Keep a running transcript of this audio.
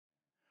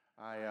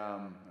I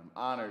am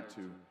honored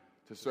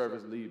to serve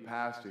as lead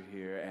pastor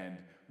here, and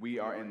we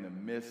are in the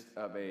midst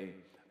of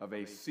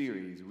a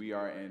series. We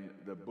are in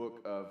the book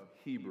of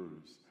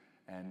Hebrews,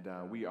 and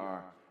we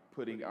are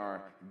putting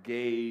our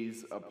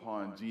gaze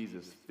upon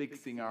Jesus,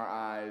 fixing our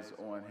eyes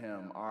on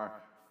him. Our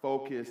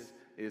focus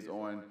is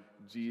on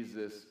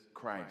Jesus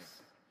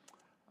Christ.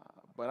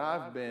 But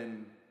I've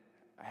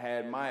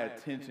had my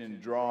attention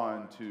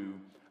drawn to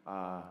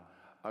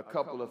a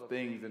couple of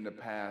things in the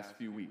past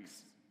few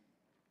weeks.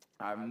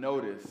 I've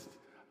noticed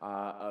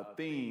a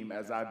theme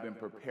as I've been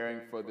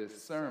preparing for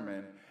this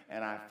sermon,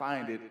 and I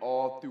find it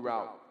all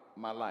throughout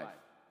my life.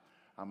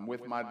 I'm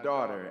with my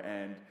daughter,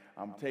 and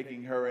I'm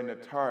taking her into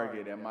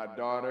Target, and my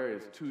daughter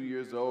is 2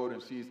 years old,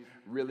 and she's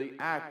really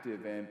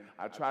active, and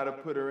I try to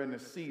put her in the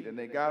seat, and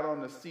they got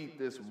on the seat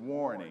this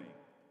warning.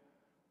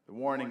 The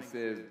warning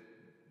says,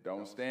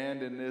 don't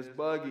stand in this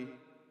buggy.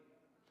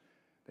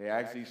 They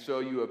actually show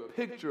you a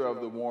picture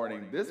of the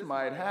warning. This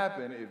might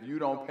happen if you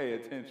don't pay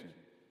attention.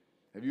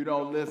 If you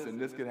don't listen,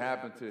 this could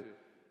happen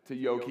to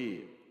your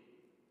kid.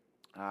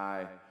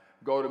 I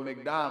go to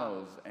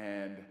McDonald's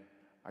and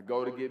I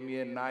go to get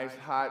me a nice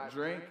hot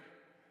drink,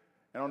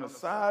 and on the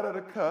side of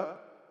the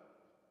cup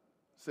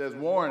says,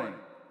 warning,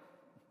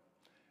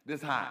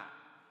 this hot.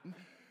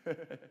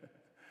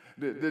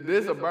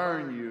 This will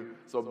burn you,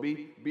 so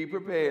be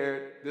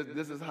prepared.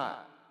 This is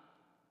hot.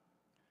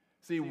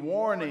 See,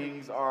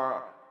 warnings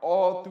are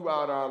all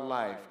throughout our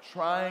life,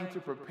 trying to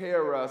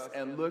prepare us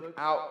and look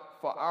out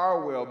for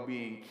our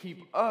well-being,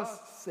 keep us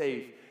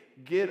safe,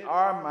 get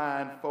our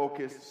mind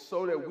focused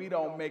so that we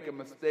don't make a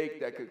mistake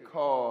that could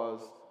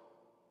cause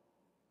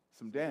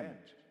some damage.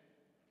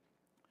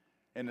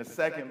 In the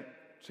second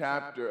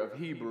chapter of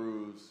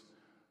Hebrews,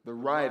 the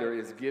writer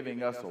is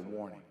giving us a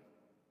warning.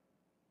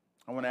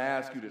 I want to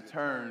ask you to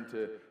turn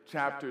to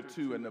chapter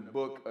 2 in the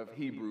book of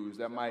Hebrews.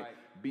 That might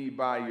be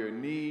by your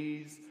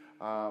knees.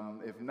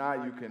 If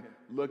not, you can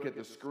look at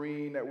the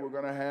screen that we're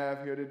going to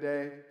have here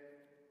today.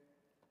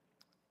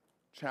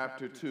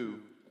 Chapter 2,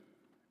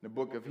 the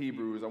book of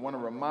Hebrews. I want to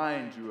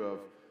remind you of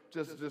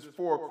just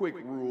 4 quick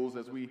rules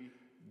as we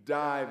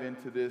dive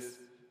into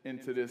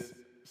this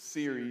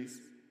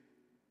series,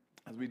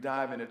 as we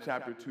dive into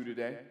chapter 2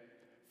 today.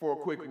 4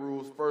 quick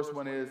rules. First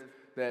one is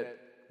that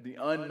the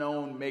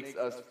unknown makes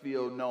us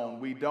feel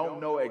known. We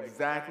don't know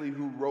exactly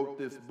who wrote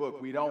this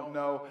book. We don't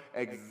know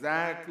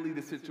exactly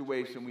the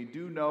situation. We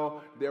do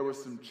know there were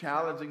some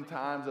challenging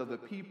times of the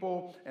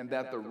people, and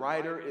that the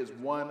writer is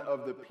one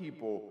of the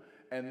people.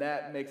 And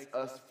that makes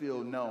us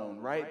feel known,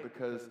 right?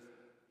 Because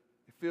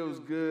it feels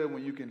good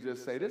when you can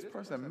just say, this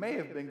person may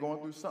have been going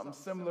through something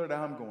similar that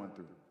I'm going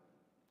through.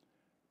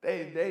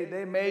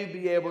 They may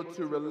be able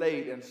to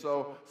relate, and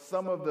so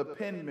some of the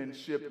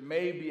penmanship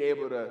may be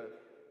able to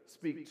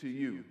speak to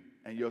you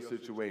and your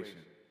situation.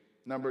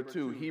 Number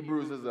 2,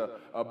 Hebrews is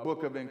a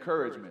book of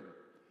encouragement.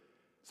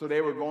 So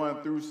they were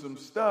going through some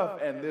stuff,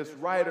 and this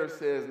writer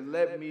says,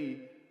 let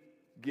me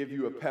give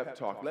you a pep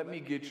talk. Let me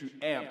get you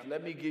amped.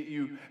 Let me get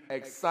you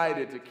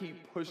excited to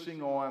keep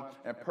pushing on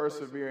and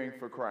persevering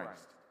for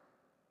Christ.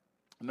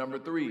 Number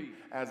 3,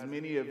 as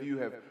many of you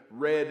have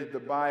read the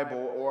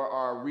Bible or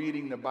are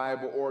reading the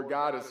Bible, or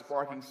God is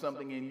sparking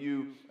something in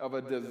you of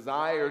a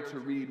desire to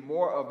read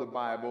more of the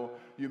Bible,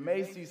 you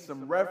may see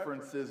some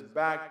references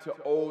back to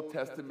Old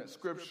Testament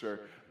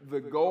scripture.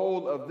 The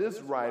goal of this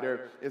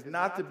writer is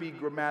not to be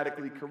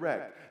grammatically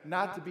correct,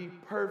 not to be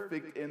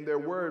perfect in their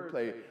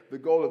wordplay. The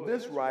goal of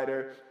this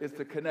writer is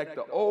to connect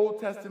the Old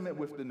Testament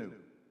with the New.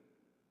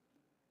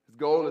 His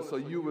goal is so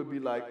you would be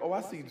like, oh, I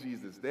see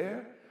Jesus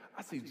there.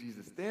 I see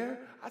Jesus there.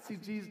 I see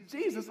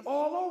Jesus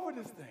all over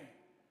this thing.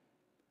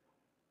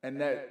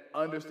 And that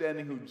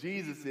understanding who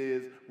Jesus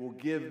is will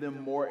give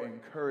them more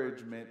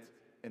encouragement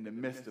in the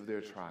midst of their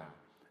trial.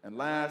 And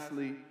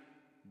lastly,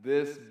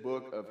 this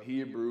book of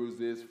Hebrews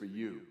is for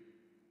you.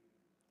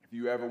 If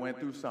you ever went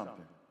through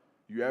something,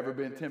 you ever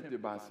been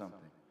tempted by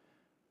something,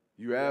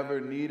 you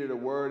ever needed a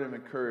word of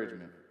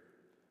encouragement,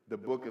 the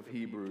book of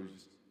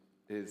Hebrews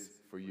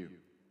is for you.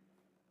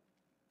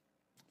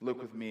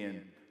 Look with me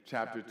in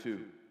chapter 2.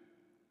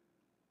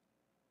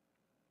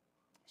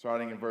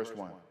 Starting in verse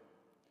 1.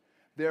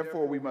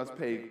 Therefore, we must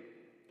pay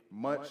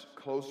much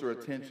closer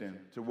attention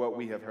to what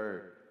we have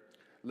heard,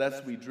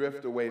 lest we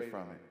drift away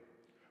from it.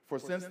 For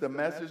since the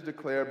message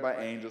declared by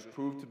angels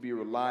proved to be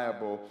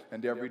reliable,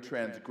 and every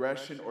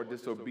transgression or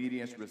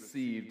disobedience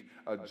received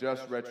a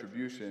just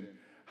retribution,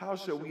 how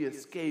shall we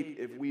escape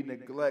if we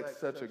neglect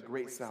such a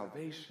great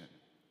salvation?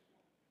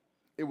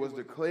 It was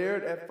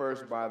declared at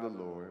first by the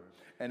Lord,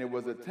 and it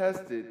was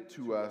attested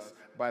to us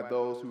by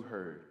those who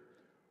heard.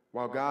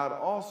 While God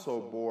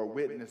also bore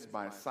witness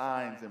by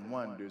signs and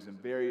wonders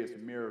and various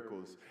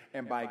miracles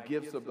and by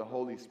gifts of the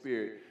Holy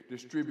Spirit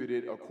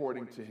distributed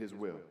according to his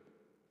will.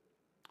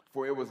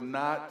 For it was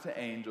not to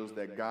angels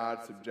that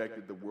God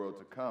subjected the world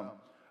to come,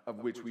 of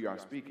which we are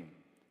speaking.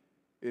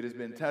 It has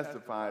been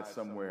testified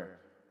somewhere,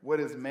 what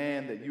is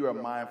man that you are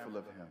mindful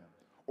of him,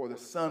 or the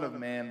son of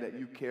man that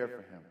you care for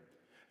him?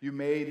 You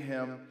made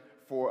him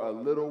for a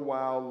little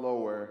while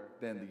lower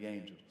than the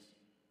angels.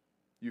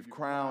 You've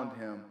crowned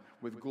him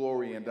with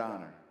glory and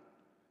honor,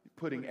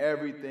 putting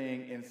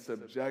everything in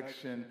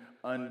subjection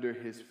under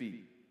his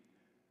feet.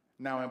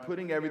 Now, in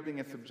putting everything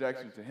in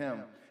subjection to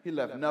him, he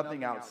left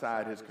nothing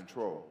outside his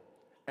control.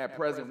 At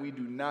present, we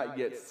do not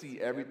yet see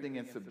everything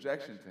in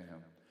subjection to him,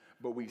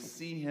 but we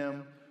see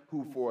him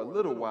who for a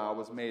little while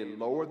was made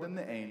lower than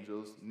the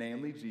angels,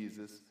 namely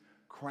Jesus,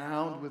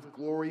 crowned with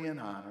glory and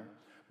honor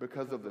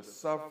because of the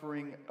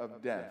suffering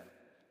of death,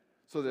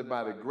 so that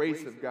by the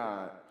grace of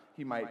God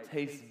he might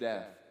taste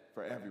death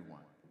for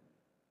everyone.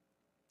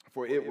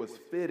 For it was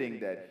fitting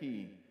that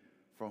he,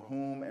 for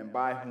whom and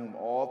by whom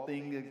all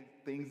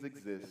things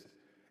exist,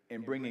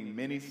 in bringing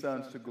many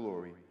sons to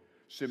glory,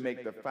 should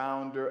make the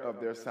founder of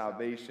their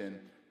salvation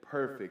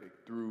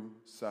perfect through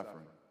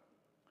suffering.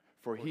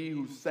 For he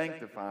who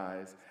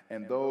sanctifies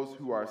and those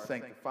who are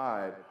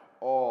sanctified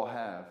all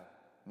have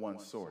one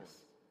source.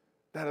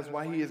 That is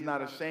why he is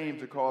not ashamed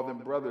to call them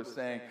brothers,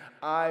 saying,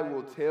 I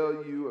will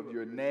tell you of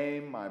your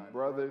name, my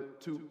brother,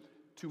 to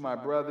my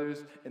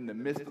brothers in the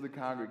midst of the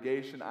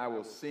congregation. I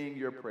will sing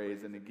your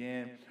praise. And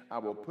again, I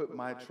will put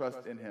my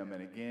trust in him.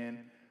 And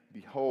again,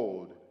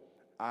 behold,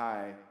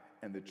 I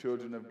and the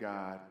children of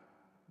God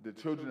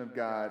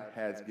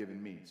has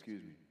given me.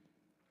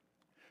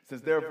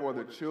 Since therefore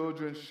the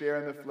children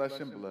share in the flesh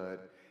and blood,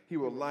 he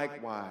will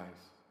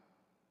likewise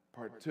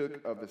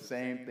partook of the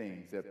same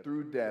things, that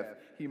through death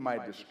he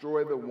might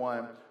destroy the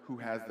one who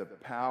has the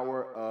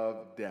power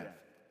of death,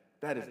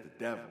 that is the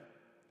devil,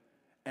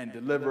 and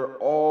deliver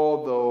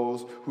all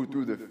those who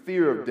through the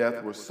fear of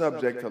death were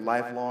subject to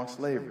lifelong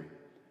slavery.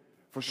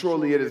 For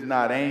surely it is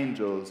not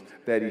angels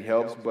that he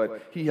helps,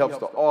 but he helps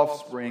the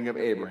offspring of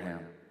Abraham.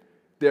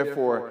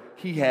 Therefore,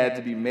 he had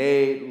to be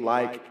made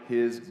like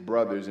his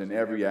brothers in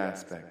every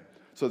aspect,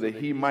 so that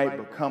he might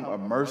become a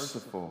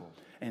merciful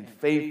and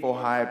faithful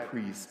high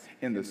priest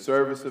in the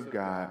service of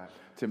God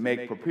to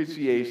make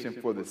propitiation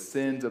for the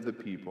sins of the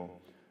people.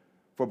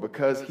 For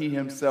because he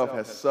himself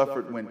has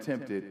suffered when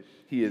tempted,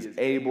 he is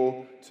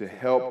able to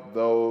help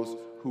those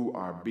who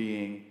are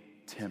being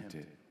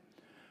tempted.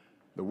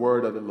 The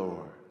word of the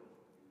Lord.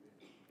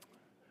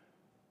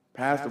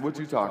 Pastor, what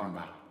you talking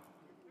about?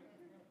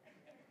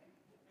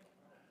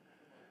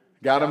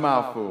 Got a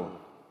mouthful.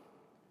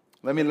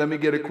 Let me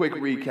get a quick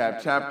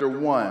recap. Chapter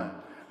 1,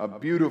 a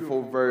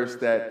beautiful verse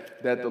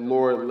that the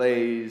Lord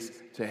lays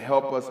to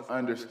help us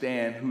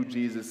understand who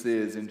Jesus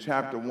is. In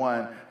chapter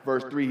 1,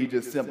 verse 3, he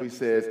just simply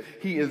says,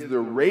 he is the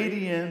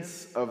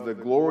radiance of the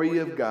glory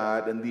of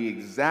God and the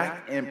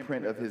exact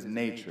imprint of his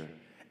nature,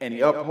 and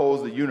he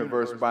upholds the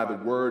universe by the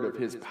word of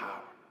his power.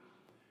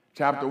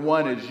 Chapter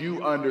 1 is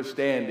you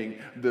understanding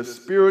the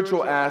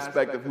spiritual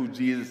aspect of who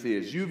Jesus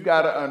is. You've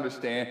got to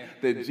understand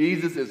that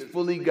Jesus is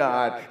fully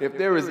God. If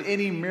there is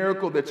any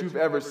miracle that you've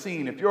ever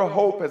seen, if your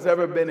hope has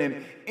ever been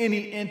in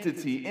any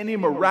entity, any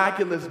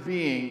miraculous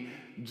being,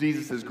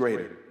 Jesus is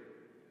greater.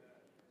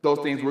 Those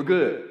things were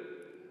good.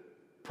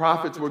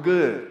 Prophets were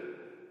good.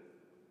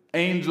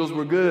 Angels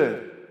were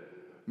good.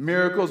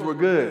 Miracles were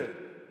good.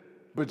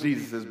 But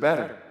Jesus is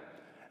better.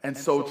 And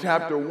so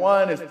chapter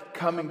 1 is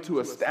coming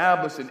to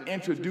establish and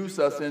introduce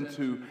us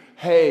into,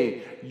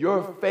 hey,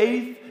 your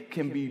faith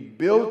can be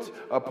built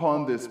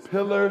upon this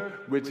pillar,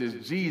 which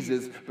is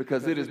Jesus,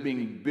 because it is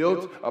being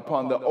built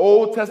upon the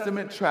Old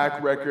Testament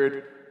track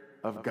record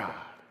of God.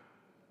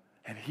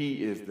 And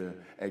he is the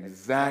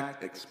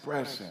exact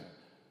expression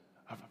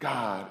of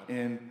God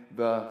in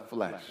the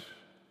flesh.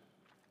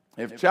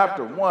 If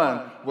chapter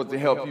 1 was to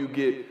help you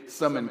get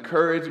some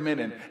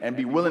encouragement and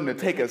be willing to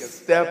take a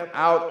step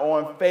out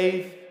on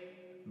faith,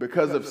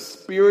 because of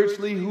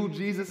spiritually who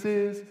Jesus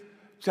is,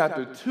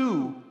 chapter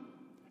 2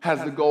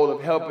 has the goal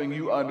of helping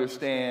you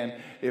understand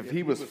if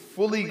he was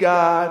fully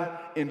God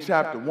in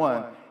chapter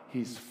 1,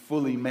 he's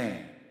fully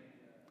man.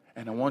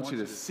 And I want you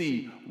to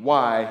see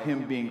why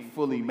him being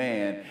fully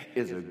man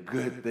is a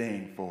good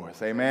thing for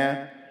us.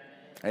 Amen?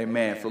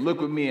 Amen. So look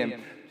with me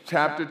in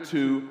chapter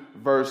 2,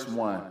 verse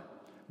 1.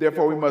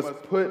 Therefore, we must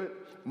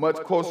put much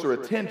closer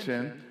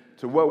attention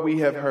to what we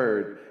have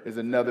heard, is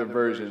another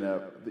version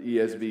of the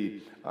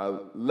ESV.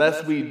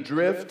 Lest we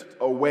drift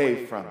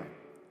away from it.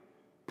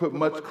 Put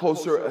much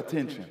closer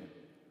attention.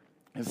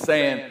 And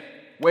saying,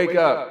 wake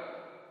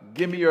up,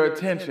 give me your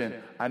attention.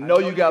 I know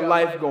you got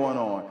life going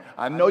on.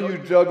 I know you're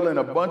juggling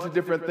a bunch of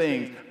different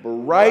things, but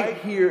right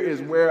here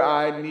is where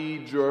I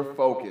need your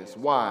focus.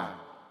 Why?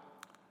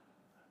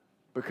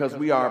 Because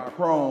we are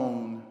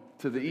prone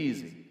to the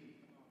easy.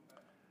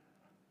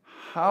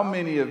 How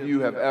many of you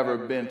have ever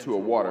been to a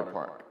water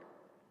park?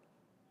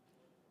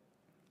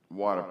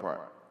 Water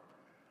park.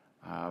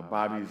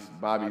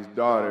 Bobby's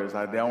daughters,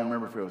 I don't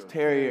remember if it was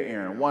Terry or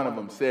Aaron, one of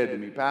them said to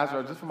me,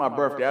 Pastor, just for my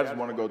birthday, I just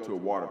want to go to a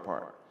water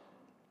park.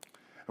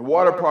 And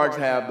water parks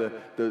have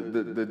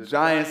the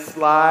giant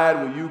slide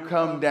where you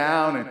come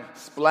down and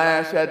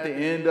splash at the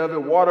end of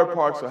it. Water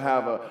parks will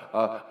have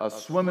a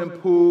swimming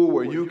pool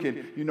where you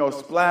can,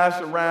 splash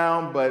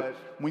around. But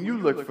when you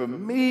look for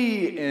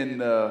me in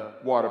the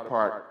water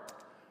park,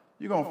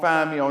 you're going to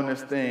find me on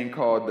this thing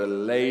called the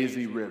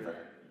lazy river.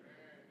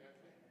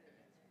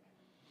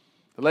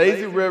 The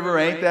lazy river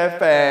ain't that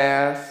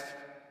fast.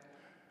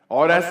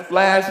 All that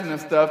splashing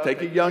and stuff,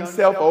 take your young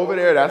self over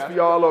there. That's for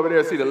y'all over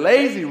there. See, the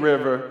lazy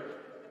river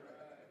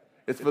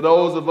is for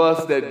those of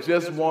us that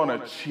just want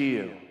to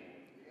chill.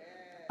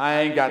 I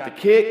ain't got to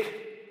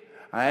kick.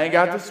 I ain't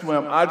got to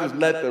swim. I just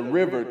let the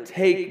river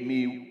take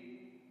me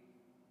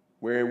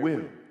where it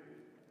will.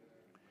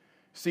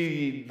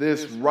 See,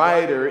 this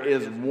writer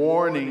is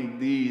warning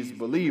these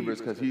believers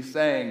because he's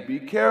saying, be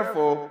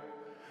careful,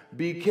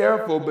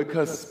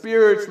 because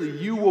spiritually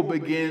you will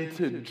begin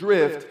to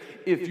drift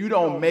if you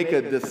don't make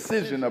a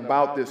decision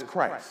about this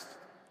Christ.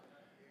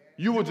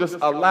 You will just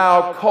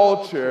allow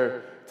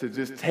culture to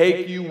just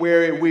take you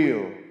where it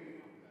will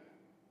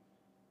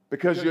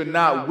because you're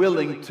not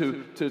willing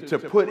to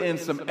put in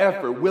some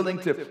effort, willing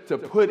to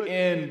put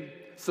in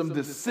some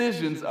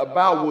decisions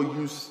about will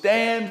you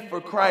stand for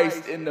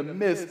Christ in the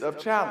midst of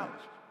challenge.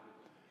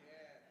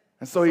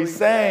 And so he's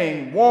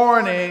saying,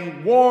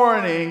 warning,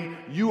 warning,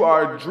 you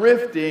are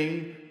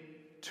drifting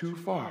too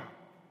far.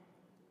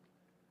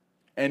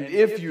 And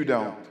if you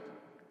don't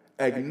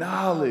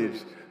acknowledge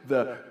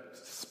the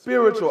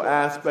spiritual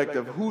aspect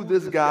of who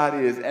this God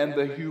is and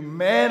the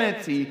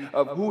humanity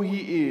of who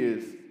he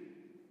is,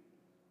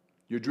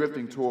 you're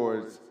drifting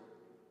towards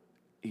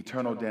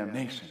eternal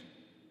damnation.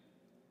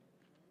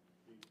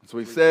 So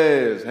he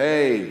says,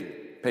 hey,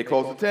 pay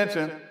close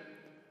attention.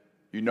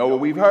 You know what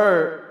we've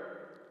heard.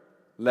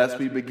 Lest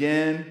we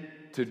begin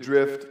to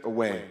drift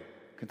away.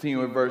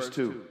 Continue in verse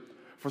 2.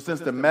 For since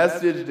the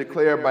message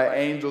declared by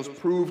angels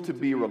proved to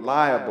be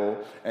reliable,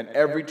 and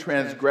every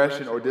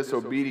transgression or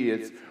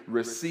disobedience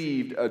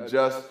received a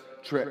just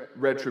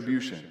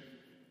retribution.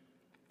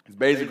 It's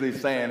basically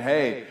saying,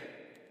 hey,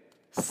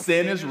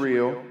 sin is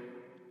real,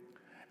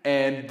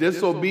 and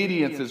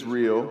disobedience is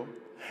real,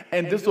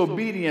 and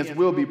disobedience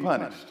will be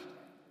punished.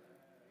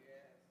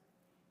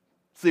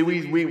 See,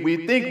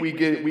 we think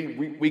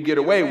we get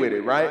away with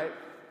it, right?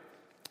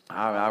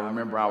 I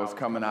remember I was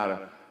coming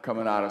out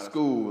of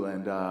school,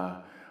 and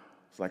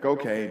it's like,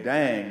 okay,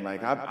 dang,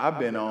 like I've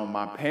been on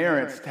my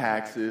parents'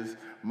 taxes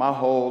my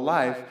whole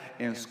life.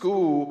 In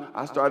school,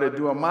 I started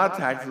doing my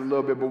taxes a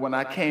little bit, but when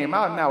I came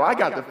out, now I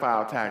got to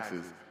file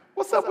taxes.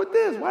 What's up with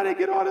this? Why they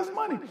get all this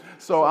money?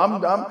 So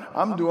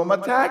I'm doing my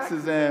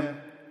taxes, and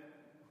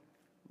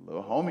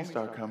little homie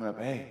start coming up.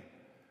 Hey,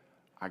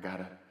 I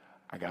got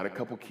a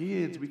couple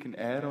kids we can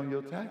add on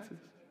your taxes.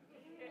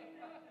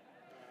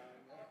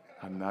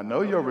 I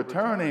know your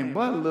return ain't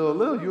but a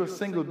little. You're a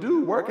single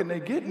dude working.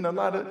 They getting a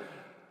lot of.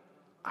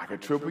 I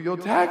could triple your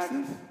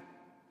taxes.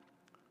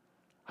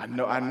 I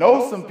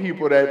know some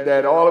people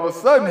that all of a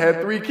sudden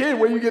had 3 kids.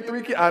 Where you get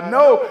 3 kids? I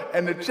know,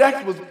 and the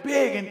checks was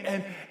big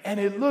and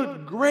it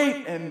looked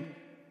great, and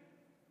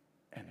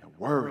the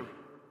worry,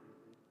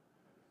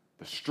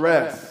 the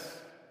stress,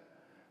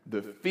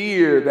 the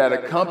fear that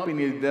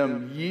accompanied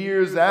them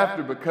years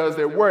after because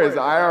they're worried. Is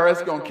the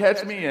IRS gonna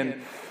catch me?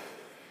 And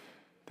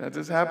that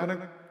just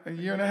happened a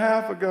year and a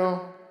half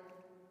ago.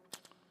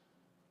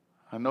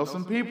 I know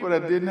some people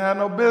that didn't have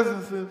no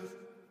businesses.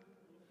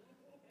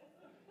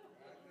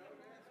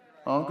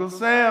 Uncle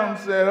Sam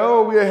said,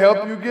 oh, we'll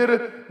help you get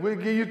it. We'll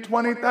give you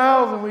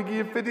 $20,000. We'll give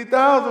you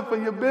 $50,000 for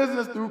your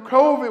business through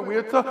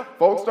COVID.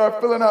 Folks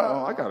start filling out,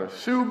 oh, I got a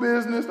shoe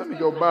business. Let me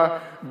go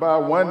buy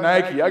one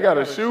Nike. I got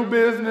a shoe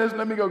business.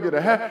 Let me go get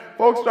a hat.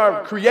 Folks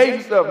start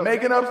creating stuff,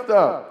 making up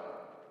stuff.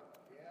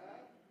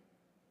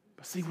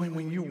 But see,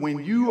 when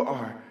you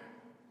are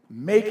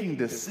making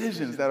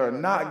decisions that are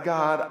not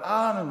God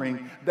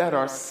honoring, that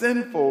are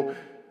sinful,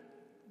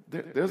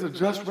 there's a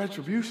just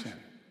retribution.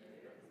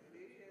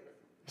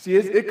 See,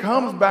 it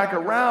comes back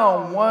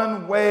around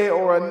one way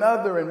or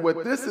another, and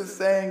what this is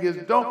saying is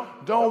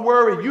don't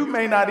worry. You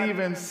may not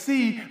even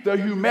see the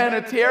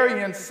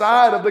humanitarian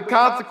side of the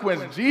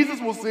consequence.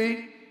 Jesus will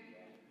see.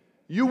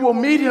 You will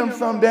meet him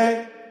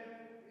someday.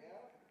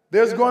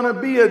 There's going to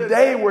be a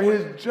day where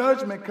his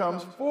judgment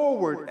comes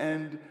forward,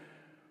 and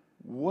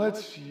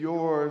what's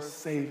your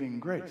saving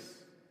grace?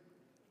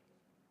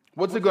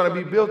 What's it going to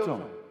be built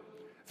on?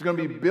 It's going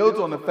to be built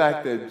on the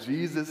fact that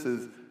Jesus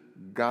is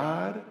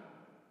God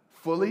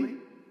fully,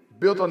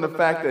 built on the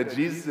fact that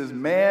Jesus is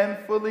man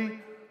fully,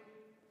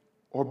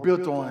 or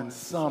built on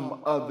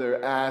some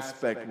other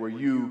aspect where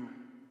you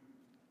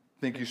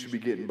think you should be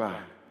getting by.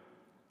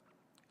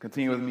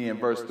 Continue with me in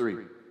verse 3.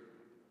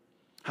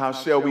 How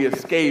shall we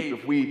escape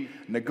if we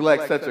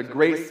neglect such a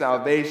great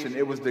salvation?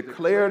 It was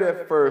declared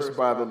at first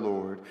by the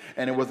Lord,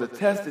 and it was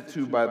attested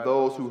to by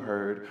those who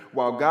heard,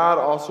 while God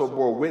also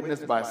bore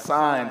witness by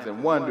signs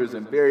and wonders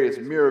and various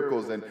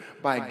miracles and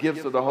by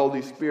gifts of the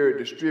Holy Spirit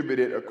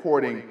distributed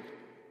according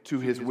to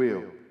his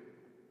will.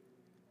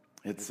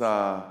 It's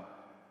a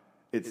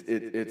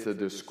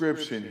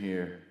description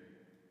here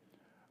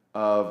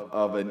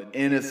of an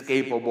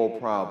inescapable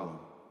problem.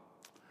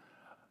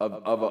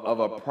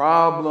 Of a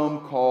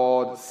problem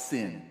called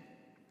sin.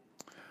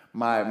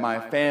 My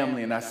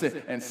family and I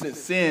sin, and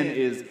sin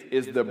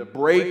is the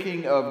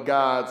breaking of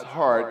God's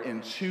heart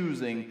in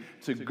choosing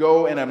to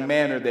go in a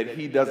manner that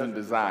he doesn't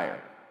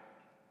desire.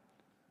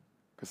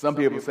 Because some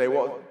people say,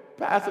 well,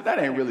 Pastor, that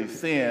ain't really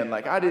sin.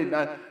 Like, I did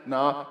not,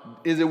 no.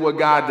 Is it what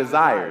God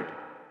desired?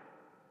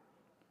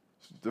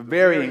 The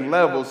varying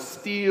levels,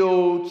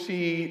 steal,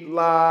 cheat,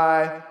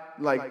 lie,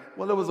 like,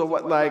 well, it was a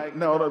what, like,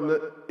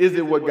 no, is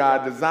it what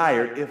God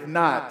desired? If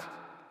not,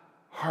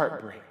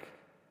 heartbreak.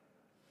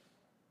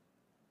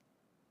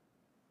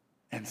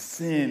 And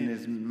sin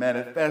is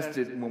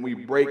manifested when we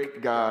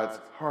break God's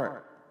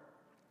heart.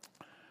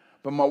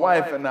 But my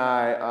wife and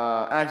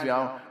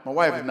I, my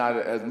wife is not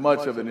as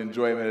much of an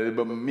enjoyment of it,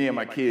 but me and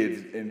my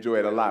kids enjoy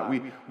it a lot.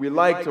 We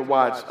like to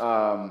watch,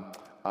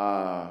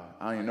 I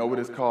don't even know what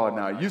it's called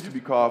now. It used to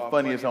be called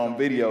Funniest Home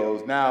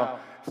Videos. Now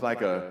it's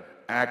like a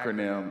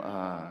acronym.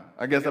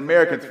 I guess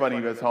American's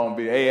Funniest Home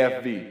Video,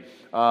 AFV.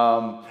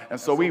 And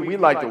so we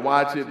like to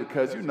watch it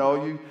because,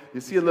 you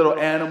see a little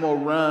animal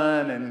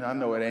run, and I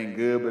know it ain't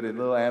good, but a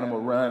little animal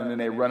run, and then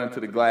they run into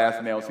the glass,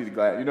 and they don't see the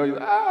glass. You're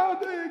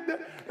like, dang,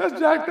 that's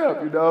jacked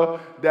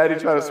up, Daddy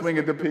tried to swing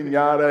at the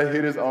piñata,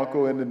 hit his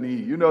uncle in the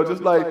knee.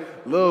 Just like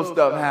little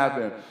stuff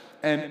happen.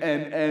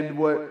 And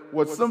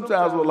what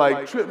sometimes will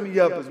like trip me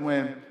up is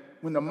when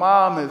the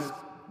mom is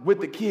with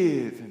the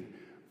kids and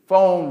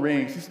phone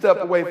rings, she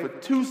stepped away for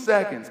 2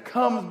 seconds,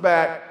 comes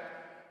back,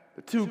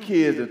 the two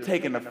kids are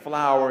taking the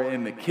flour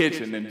in the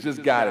kitchen and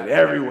just got it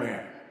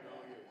everywhere.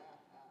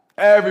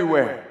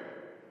 Everywhere.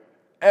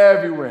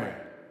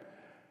 Everywhere.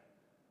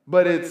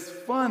 But it's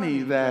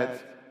funny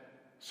that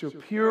she'll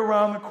peer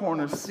around the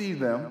corner, see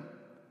them.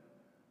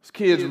 These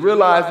kids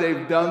realize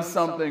they've done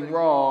something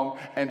wrong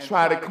and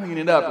try to clean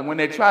it up. And when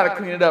they try to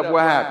clean it up,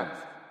 what happens?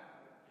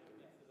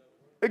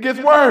 It gets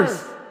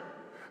worse.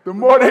 The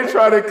more they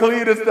try to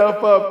clean the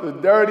stuff up, the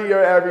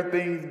dirtier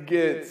everything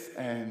gets.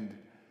 And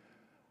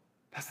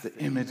that's the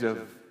image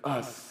of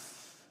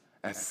us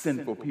as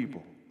sinful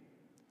people.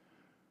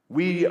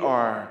 We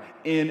are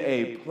in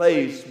a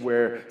place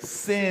where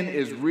sin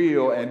is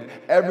real, and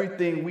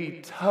everything we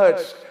touch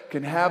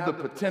can have the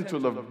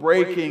potential of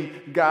breaking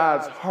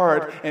God's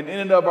heart. And in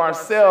and of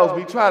ourselves,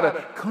 we try to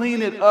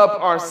clean it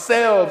up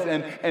ourselves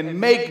and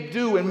make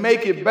do and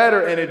make it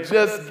better, and it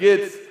just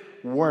gets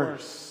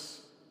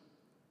worse.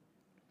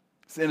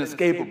 It's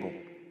inescapable.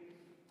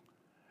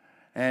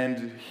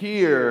 And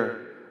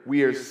here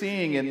we are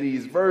seeing in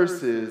these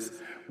verses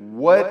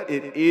what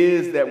it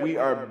is that we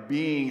are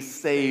being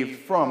saved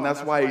from.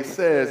 That's why he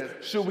says,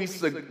 should we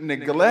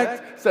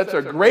neglect such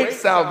a great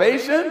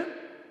salvation?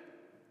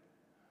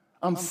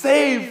 I'm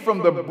saved from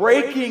the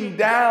breaking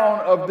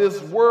down of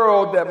this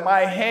world that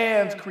my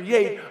hands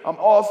create. I'm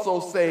also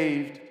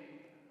saved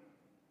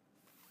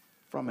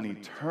from an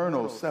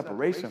eternal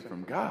separation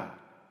from God.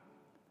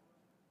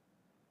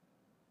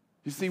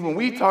 You see, when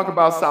we talk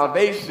about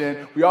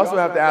salvation, we also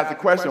have to ask the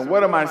question,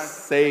 what am I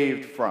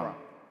saved from?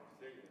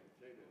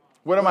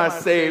 What am I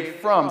saved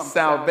from?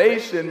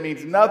 Salvation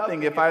means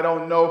nothing if I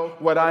don't know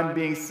what I'm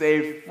being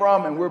saved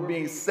from. And we're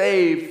being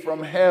saved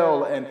from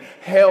hell. And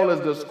hell is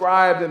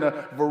described in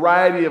a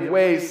variety of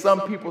ways.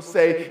 Some people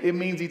say it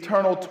means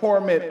eternal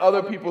torment.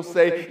 Other people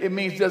say it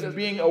means just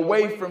being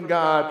away from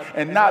God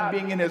and not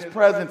being in his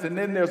presence. And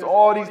then there's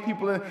all these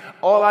people.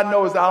 All I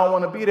know is I don't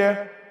want to be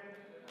there.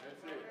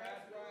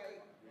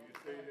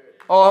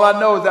 All I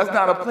know is that's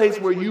not a place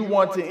where you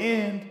want to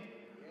end.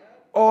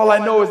 All I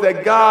know is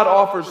that God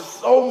offers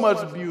so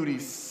much beauty,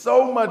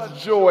 so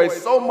much joy,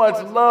 so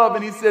much love.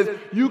 And he says,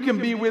 you can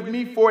be with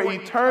me for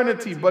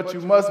eternity, but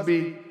you must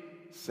be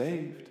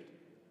saved.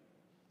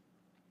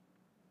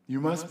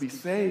 You must be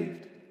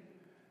saved.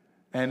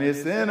 And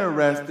it's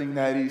interesting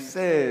that he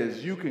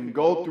says you can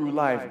go through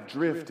life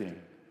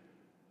drifting,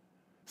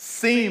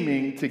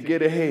 seeming to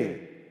get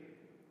ahead.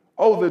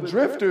 Oh, the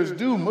drifters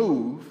do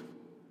move.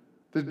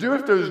 The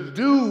drifters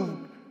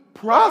do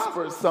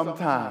prosper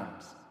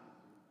sometimes.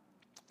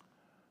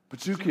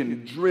 But you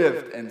can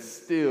drift and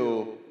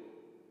still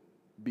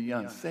be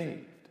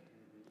unsaved.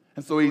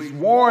 And so he's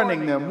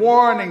warning them.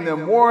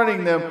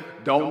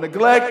 Don't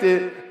neglect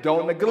it.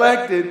 Don't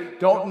neglect it.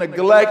 Don't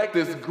neglect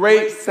this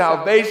great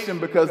salvation,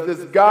 because this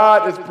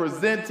God is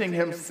presenting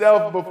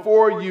himself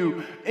before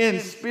you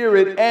in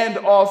spirit and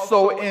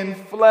also in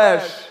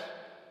flesh.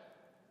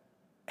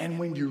 And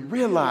when you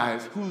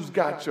realize who's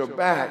got your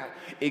back,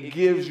 it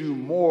gives you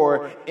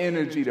more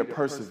energy to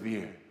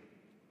persevere.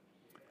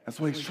 That's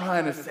what he's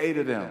trying to say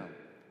to them.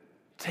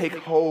 Take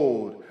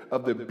hold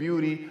of the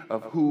beauty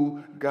of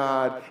who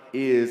God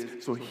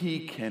is so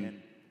he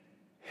can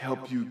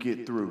help you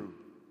get through.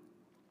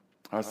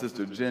 Our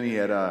sister Jenny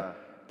had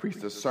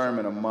preached a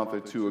sermon a month or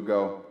two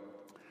ago.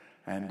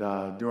 And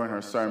during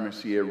her sermon,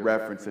 she had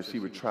referenced that she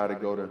would try to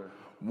go to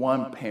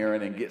one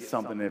parent and get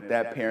something. And if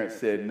that parent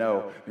said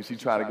no, then she'd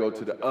try to go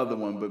to the other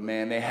one. But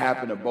man, they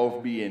happen to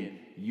both be in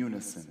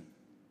unison.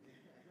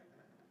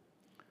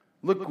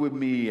 Look with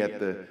me at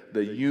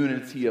the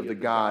unity of the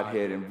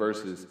Godhead in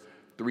verses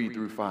 3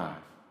 through 5.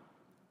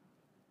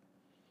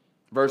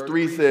 Verse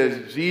 3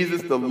 says,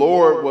 Jesus the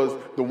Lord was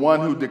the one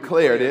who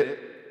declared it.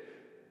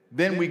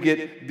 Then we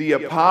get the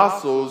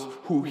apostles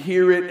who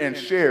hear it and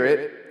share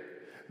it.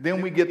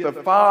 Then we get the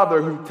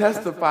Father who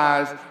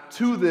testifies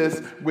to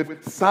this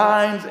with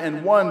signs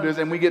and wonders.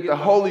 And we get the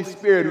Holy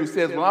Spirit who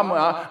says,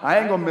 well, I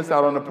ain't going to miss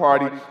out on the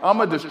party. I'm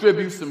going to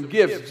distribute some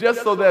gifts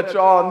just so that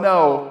y'all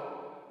know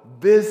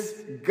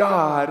this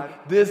God,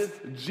 this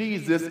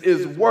Jesus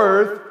is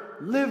worth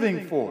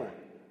living for.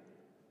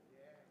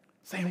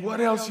 Saying, what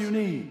else you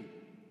need?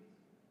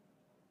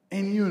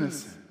 In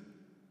unison.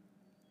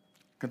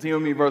 Continue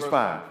with me, verse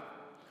 5.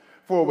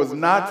 For it was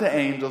not to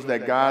angels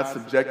that God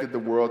subjected the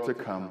world to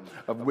come,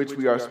 of which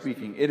we are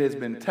speaking. It has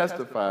been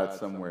testified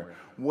somewhere.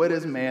 What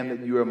is man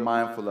that you are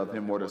mindful of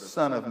him, or the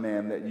son of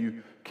man that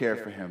you care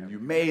for him? You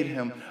made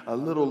him a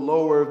little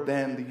lower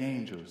than the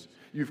angels.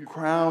 You've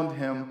crowned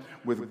him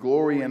with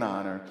glory and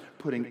honor,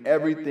 putting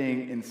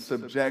everything in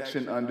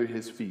subjection under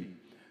his feet.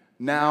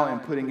 Now, in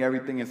putting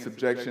everything in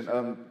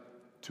subjection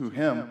to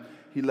him,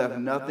 he left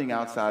nothing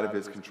outside of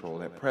his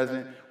control. At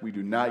present, we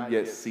do not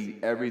yet see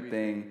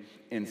everything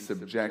in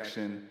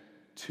subjection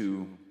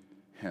to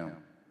him.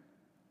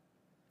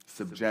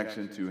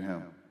 Subjection to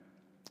him.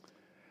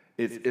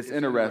 It's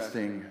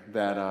interesting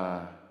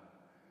that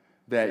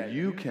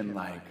you can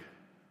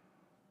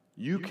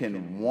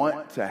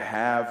want to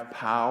have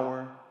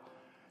power,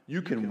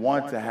 you can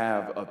want to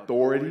have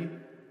authority,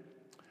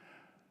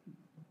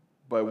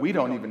 but we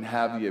don't even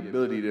have the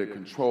ability to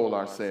control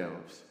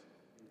ourselves.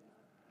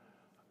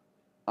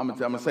 I'm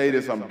gonna say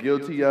this, I'm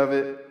guilty of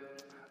it.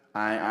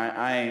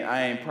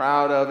 I ain't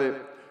proud of it,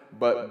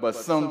 but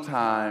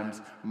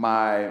sometimes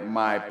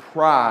my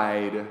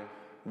pride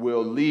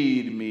will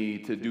lead me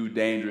to do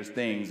dangerous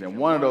things. And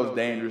one of those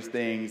dangerous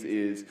things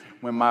is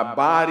when my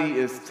body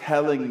is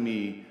telling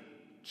me,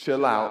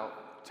 chill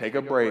out, take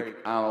a break,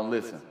 I don't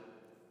listen.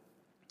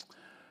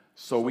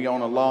 So we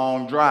on a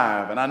long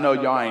drive, and I know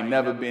y'all ain't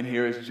never been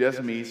here, it's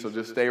just me, so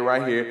just stay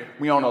right here.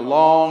 We on a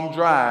long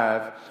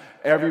drive.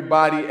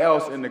 Everybody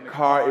else in the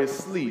car is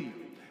asleep.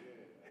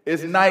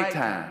 It's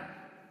nighttime.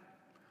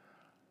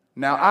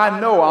 Now, I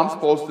know I'm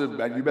supposed to,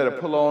 you better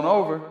pull on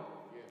over.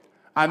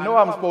 I know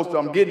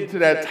I'm getting to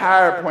that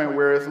tire point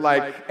where it's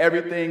like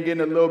everything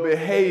getting a little bit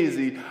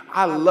hazy.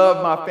 I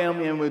love my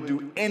family and would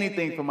do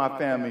anything for my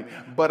family,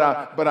 but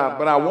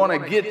I want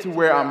to get to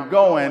where I'm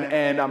going,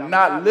 and I'm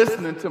not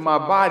listening to my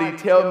body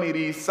tell me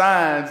these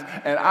signs,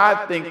 and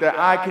I think that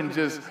I can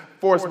just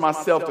force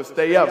myself to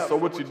stay up. So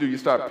what you do, you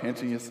start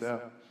pinching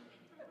yourself,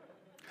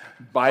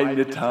 biting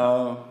your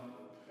tongue,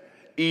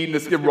 eating the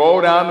skip,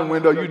 roll down the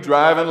window. You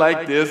driving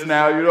like this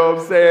now, you know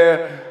what I'm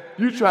saying?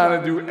 You trying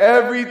to do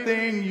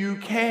everything you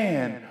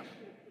can,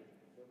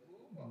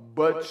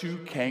 but you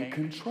can't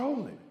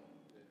control it.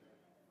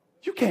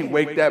 You can't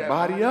wake that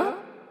body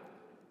up.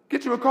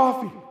 Get you a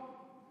coffee.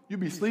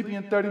 You'll be sleeping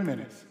in 30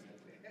 minutes.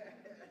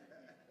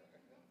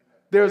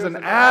 There's an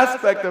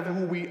aspect of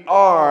who we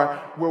are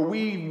where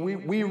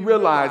we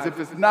realize if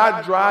it's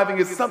not driving,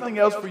 it's something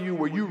else for you,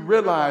 where you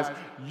realize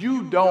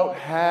you don't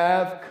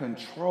have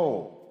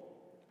control.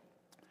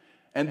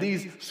 And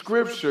these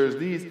scriptures,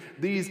 these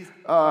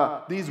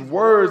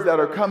words that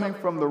are coming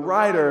from the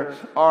writer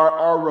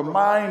are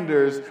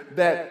reminders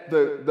that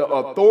the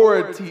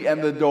authority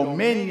and the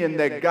dominion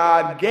that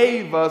God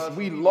gave us,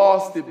 we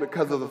lost it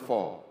because of the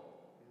fall.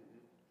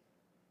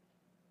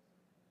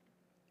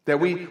 That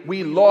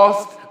we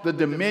lost the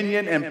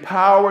dominion and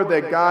power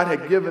that God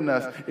had given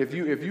us. If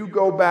you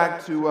go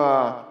back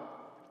to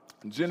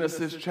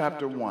Genesis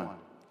chapter 1,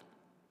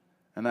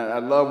 and I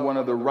love one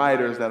of the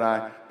writers that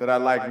I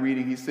like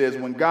reading. He says,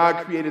 when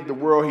God created the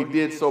world, he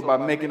did so by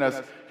making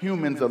us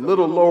humans a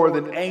little lower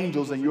than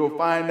angels. And you'll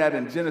find that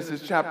in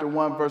Genesis chapter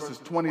 1, verses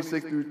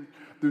 26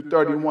 through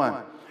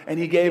 31. And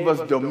he gave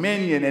us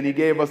dominion and he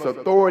gave us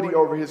authority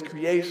over his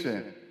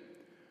creation.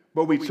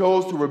 But we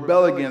chose to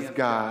rebel against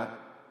God.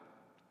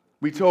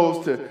 We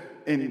chose to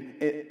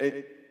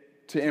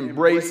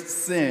embrace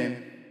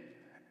sin.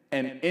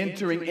 And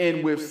entering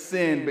in with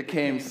sin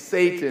became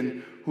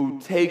Satan, who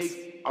takes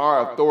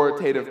our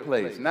authoritative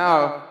place.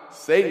 Now,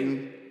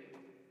 Satan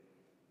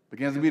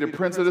begins to be the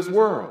prince of this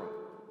world.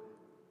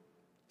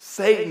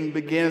 Satan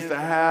begins to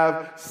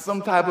have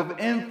some type of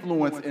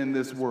influence in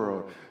this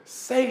world.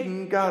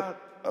 Satan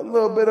got a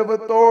little bit of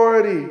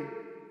authority.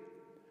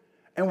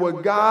 And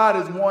what God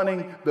is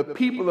wanting the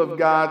people of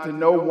God to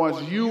know,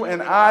 wants you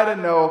and I to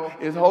know,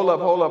 is hold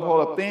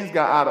up. Things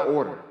got out of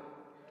order.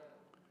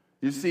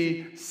 You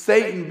see,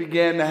 Satan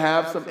began to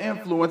have some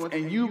influence,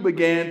 and you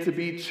began to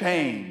be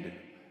chained.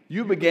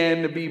 You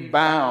began to be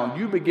bound.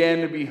 You began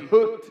to be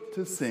hooked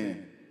to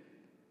sin.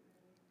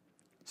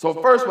 So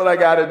first, what I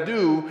got to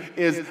do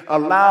is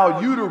allow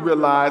you to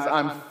realize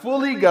I'm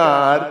fully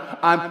God,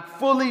 I'm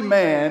fully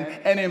man,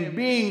 and in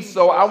being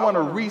so, I want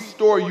to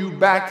restore you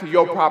back to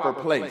your proper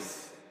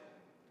place.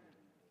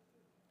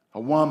 A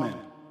woman,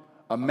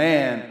 a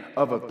man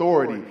of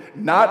authority,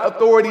 not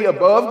authority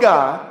above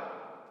God,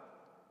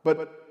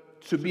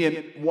 but to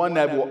be one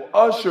that will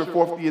usher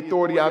forth the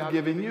authority I've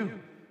given you.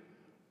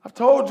 I've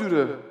told you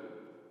to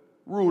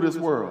rule this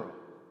world.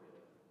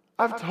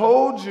 I've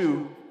told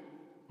you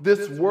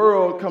this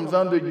world comes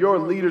under your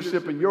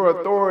leadership and your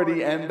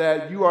authority, and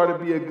that you are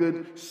to be a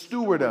good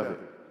steward of it.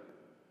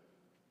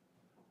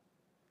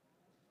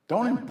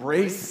 Don't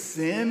embrace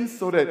sin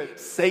so that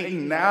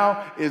Satan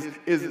now is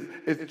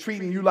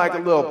treating you like a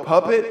little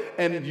puppet,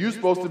 and you're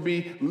supposed to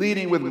be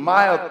leading with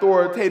my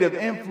authoritative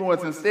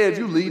influence. Instead,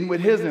 you're leading with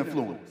his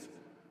influence.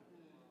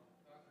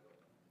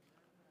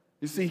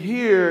 You see,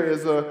 here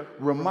is a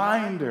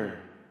reminder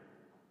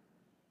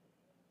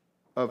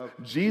of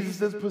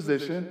Jesus'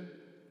 position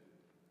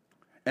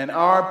and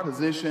our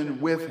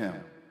position with him,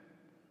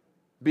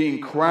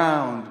 being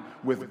crowned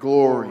with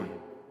glory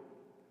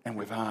and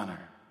with honor.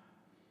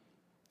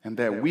 And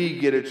that we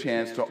get a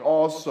chance to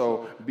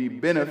also be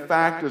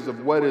benefactors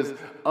of what is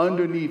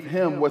underneath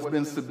him, what's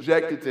been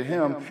subjected to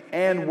him,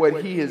 and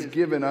what he has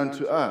given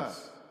unto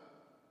us.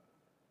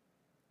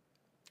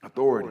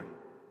 Authority.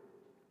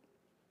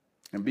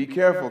 And be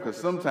careful, because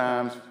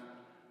sometimes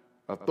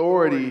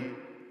authority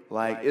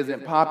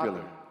isn't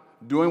popular.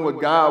 Doing what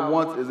God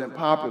wants isn't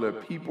popular.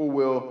 People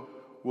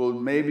will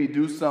maybe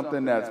do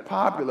something that's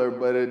popular,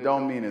 but it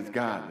don't mean it's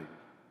godly.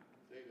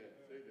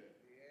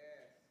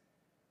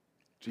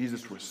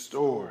 Jesus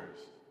restores.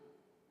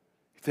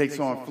 He takes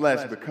on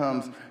flesh,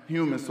 becomes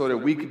human so that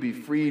we could be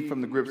freed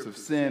from the grips of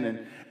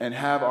sin and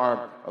have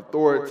our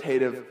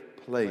authoritative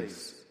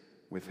place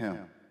with him.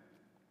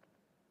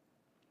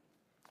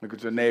 Look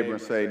at your neighbor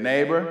and say,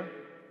 neighbor,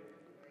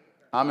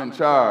 I'm in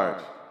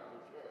charge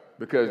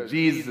because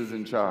Jesus is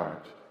in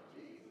charge.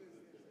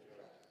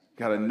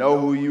 Got to know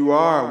who you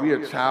are. We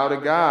are a child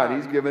of God.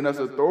 He's given us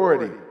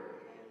authority.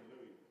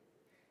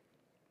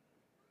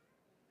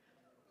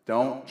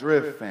 Don't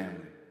drift,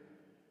 family.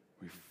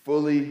 We're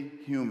fully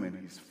human.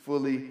 He's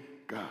fully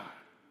God.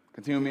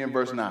 Continue with me in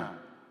verse 9.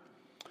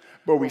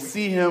 But we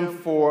see him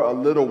for a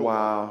little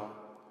while,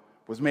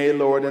 was made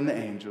Lord than the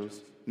angels,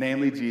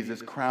 namely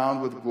Jesus,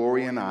 crowned with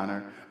glory and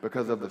honor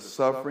because of the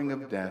suffering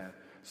of death,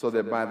 so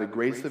that by the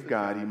grace of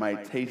God he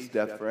might taste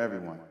death for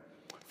everyone.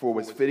 For it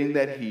was fitting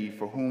that he,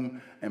 for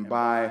whom and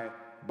by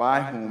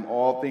whom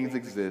all things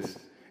exist,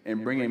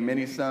 in bringing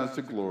many sons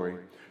to glory,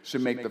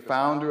 should make the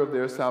founder of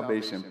their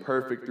salvation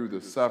perfect through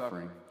the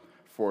suffering.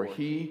 For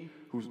he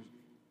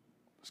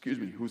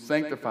who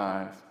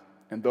sanctifies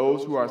and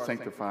those who are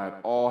sanctified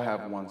all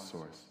have one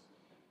source.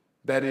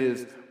 That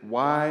is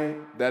why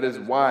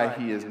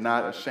he is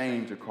not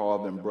ashamed to call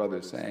them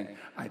brothers, saying,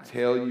 I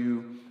tell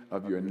you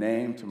of your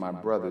name to my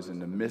brothers. In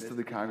the midst of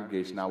the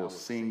congregation, I will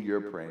sing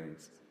your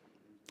praise.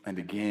 And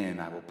again,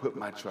 I will put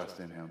my trust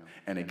in him.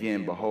 And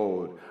again,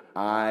 behold,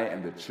 I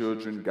and the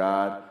children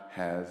God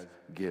has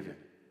given.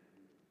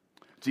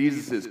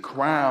 Jesus is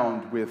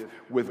crowned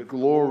with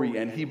glory,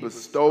 and he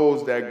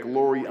bestows that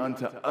glory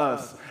unto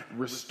us,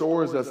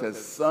 restores us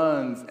as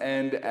sons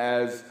and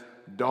as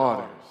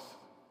daughters.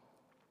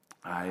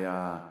 I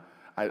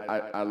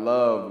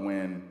love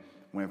when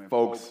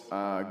folks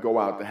go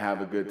out to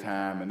have a good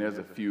time, and there's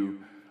a few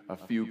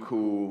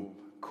cool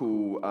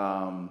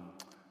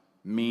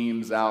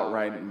memes out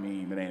right.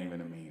 Meme, it ain't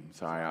even a meme.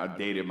 Sorry, I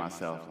dated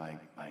myself. Like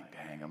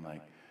dang, I'm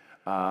like,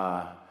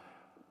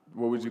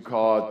 what would you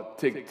call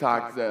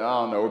TikToks? I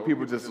don't know, where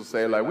people just will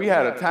say like, we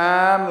had a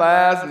time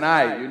last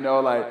night, you know,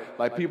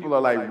 like people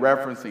are like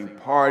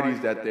referencing parties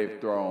that they've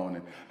thrown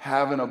and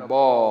having a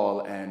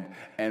ball, and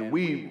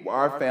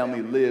our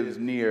family lives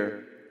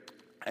near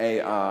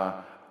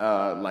a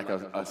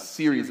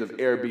series of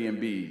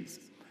Airbnbs,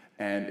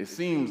 and it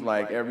seems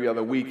like every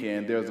other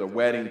weekend there's a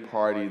wedding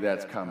party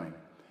that's coming,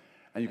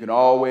 and you can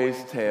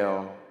always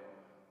tell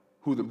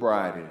who the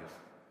bride is.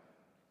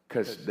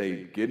 Because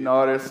they getting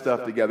all their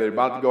stuff together. They're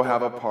about to go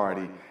have a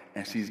party.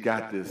 And she's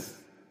got this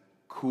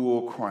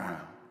cool crown.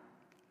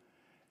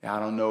 I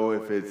don't know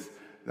if it's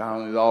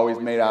always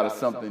made out of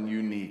something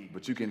unique.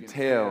 But you can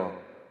tell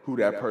who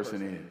that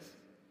person is.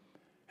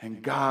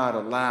 And God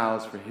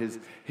allows for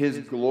his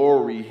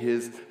glory,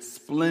 his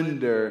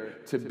splendor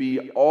to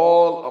be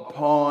all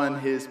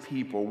upon his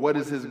people. What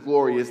is his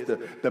glory? It's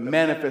the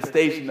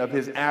manifestation of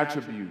his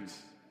attributes.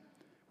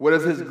 What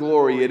is his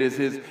glory? It is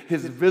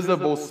his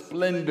visible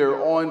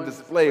splendor on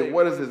display.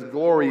 What is his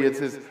glory? It's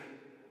his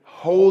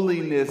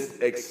holiness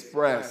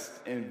expressed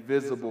in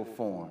visible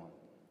form.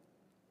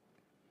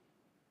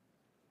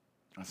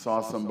 I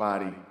saw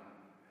somebody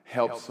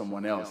help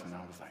someone else, and I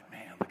was like,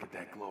 man, look at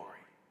that glory.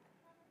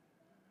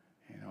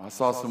 You know, I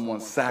saw someone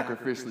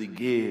sacrificially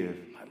give.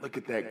 Look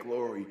at that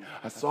glory.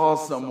 I saw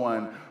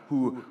someone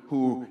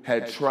who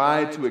had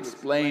tried to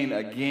explain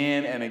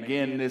again and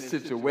again this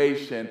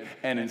situation,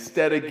 and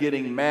instead of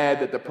getting mad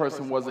that the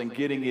person wasn't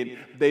getting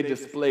it, they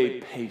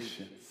displayed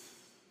patience.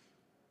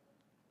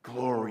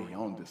 Glory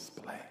on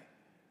display.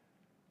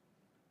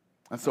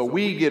 And so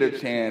we get a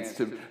chance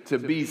to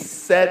be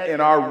set in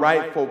our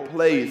rightful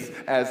place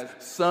as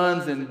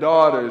sons and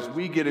daughters.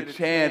 We get a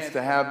chance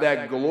to have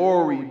that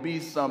glory be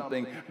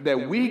something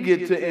that we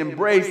get to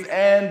embrace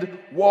and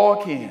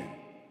walk in.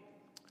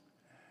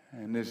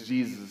 And this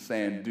Jesus is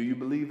saying, do you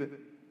believe it?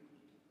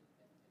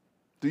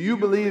 Do you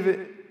believe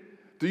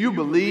it? Do you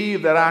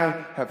believe that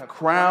I have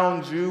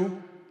crowned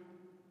you?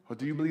 Or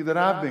do you believe that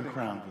I've been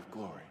crowned with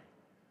glory?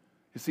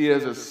 You see,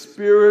 there's a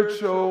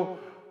spiritual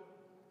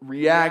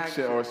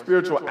reaction or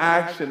spiritual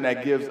action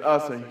that gives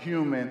us a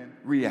human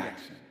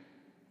reaction.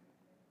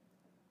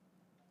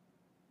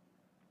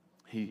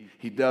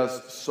 He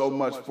does so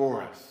much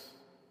for us.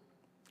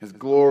 His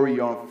glory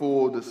on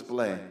full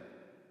display.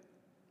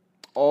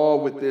 All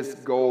with this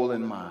goal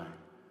in mind,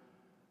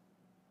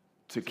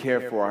 to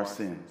care for our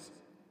sins,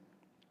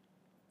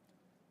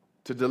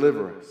 to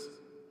deliver us.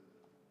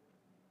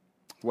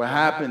 What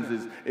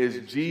happens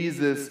is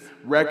Jesus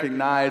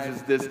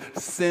recognizes this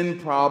sin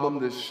problem,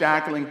 this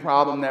shackling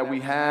problem that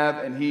we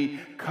have, and he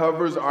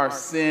covers our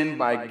sin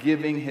by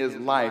giving his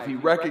life. He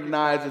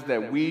recognizes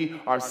that we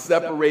are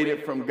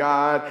separated from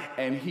God,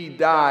 and he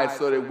died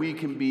so that we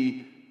can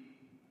be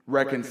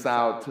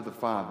reconciled to the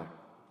Father.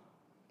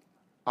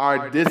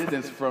 Our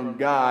distance from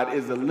God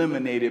is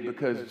eliminated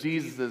because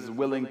Jesus is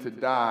willing to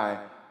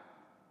die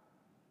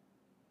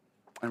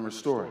and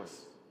restore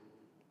us.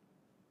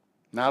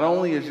 Not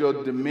only is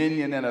your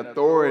dominion and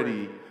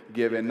authority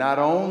given, not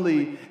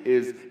only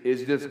is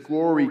this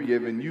glory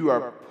given, you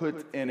are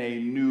put in a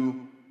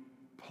new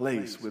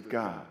place with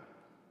God.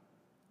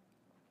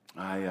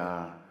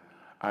 I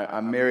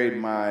married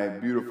my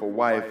beautiful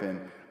wife,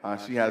 and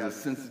she has a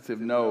sensitive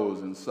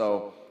nose, and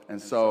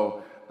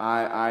so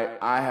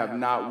I have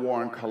not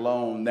worn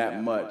cologne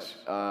that much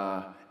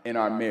in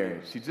our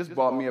marriage. She just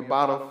bought me a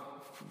bottle,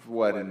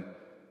 in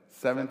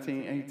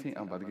 17, 18,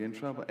 I'm about to get in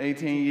trouble,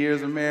 18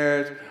 years of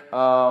marriage. She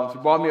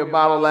bought me a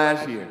bottle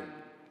last year.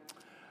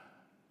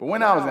 But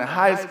when I was in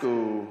high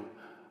school,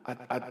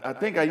 I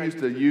think I used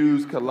to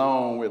use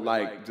cologne with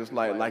like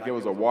it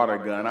was a water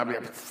gun. I'd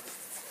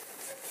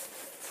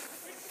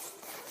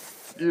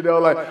be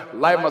like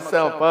light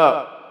myself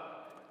up.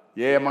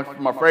 Yeah,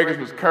 my fragrance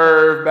was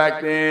curved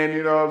back then,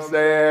 you know what I'm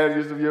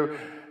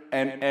saying?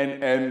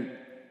 And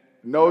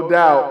no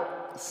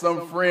doubt,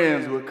 some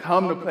friends would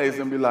come to place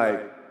and be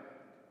like,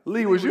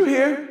 Lee, was you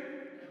here?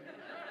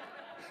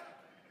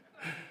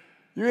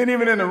 You ain't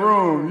even in the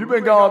room. You've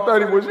been gone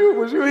 30.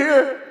 Was you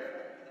here?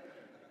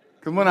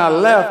 Because when I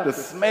left, the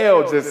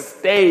smell just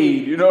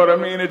stayed. You know what I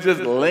mean? It just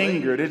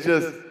lingered. It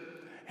just,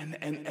 and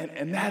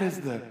that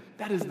is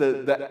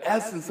the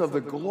essence of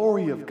the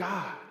glory of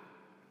God.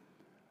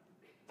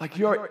 Like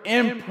your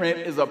imprint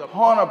is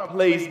upon a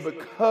place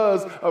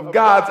because of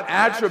God's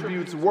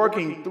attributes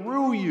working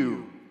through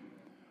you.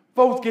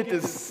 Folks get to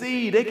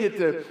see, they get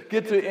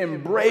to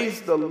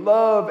embrace the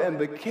love and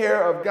the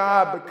care of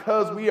God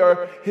because we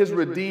are his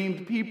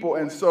redeemed people.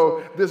 And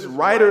so this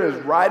writer is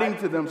writing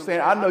to them saying,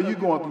 I know you're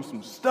going through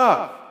some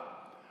stuff.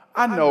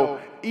 I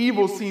know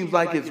evil seems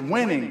like it's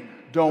winning.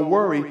 Don't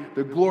worry,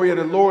 the glory of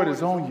the Lord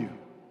is on you.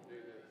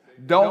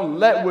 Don't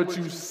let what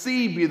you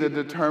see be the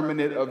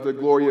determinant of the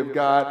glory of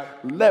God.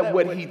 Let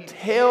what he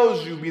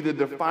tells you be the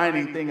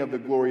defining thing of the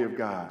glory of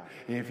God.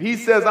 And if he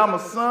says I'm a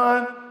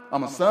son,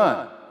 I'm a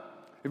son.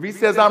 If he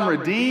says I'm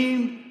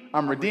redeemed,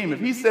 I'm redeemed.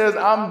 If he says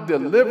I'm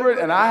delivered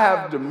and I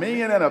have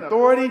dominion and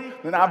authority,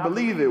 then I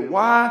believe it.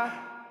 Why?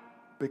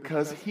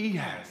 Because he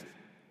has it.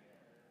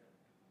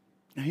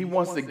 And he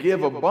wants to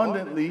give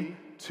abundantly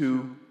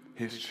to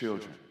his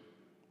children.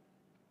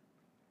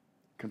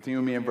 Continue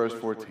with me in verse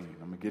 14.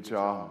 I'm going to get you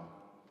all home.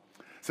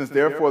 Since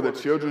therefore the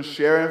children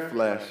share in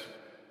flesh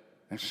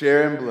and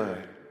share in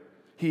blood,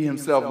 he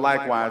himself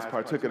likewise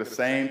partook of the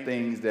same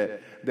things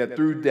that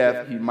through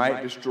death he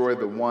might destroy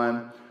the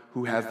one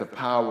who has the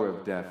power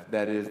of death,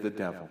 that is the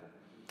devil,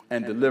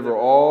 and deliver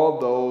all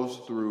those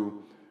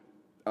who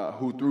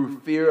through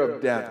fear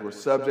of death were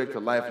subject to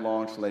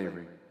lifelong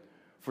slavery.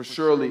 For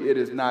surely it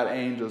is not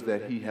angels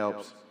that he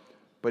helps,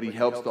 but he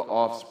helps the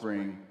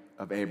offspring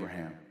of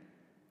Abraham.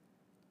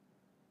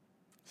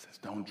 It says,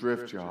 don't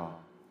drift, y'all.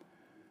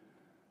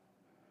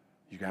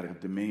 You got a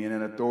dominion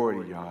and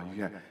authority, y'all.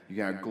 You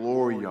got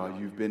glory, y'all.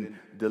 You've been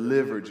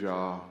delivered,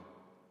 y'all.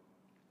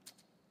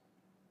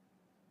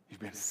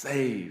 You've been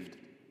saved.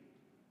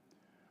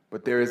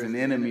 But there is an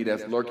enemy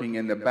that's lurking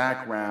in the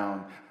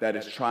background that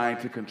is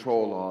trying to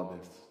control all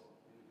this.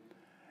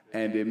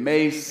 And it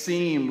may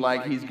seem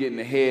like he's getting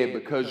ahead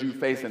because you're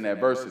facing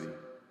adversity.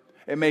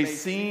 It may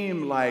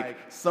seem like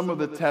some of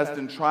the tests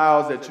and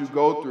trials that you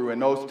go through,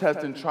 and those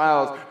tests and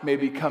trials may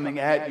be coming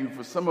at you.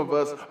 For some of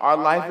us, our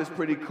life is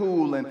pretty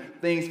cool and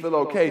things feel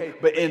okay,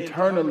 but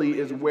internally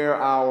is where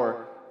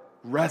our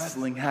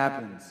wrestling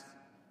happens.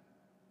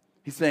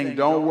 He's saying,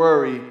 don't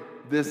worry,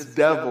 this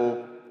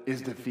devil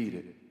is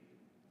defeated.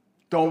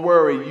 Don't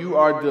worry, you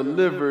are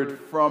delivered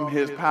from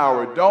his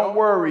power. Don't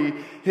worry,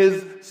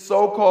 his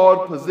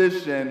so-called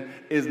position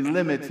is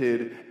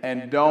limited,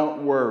 and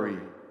don't worry,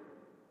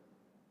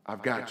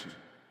 I've got you.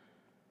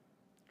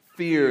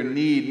 Fear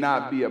need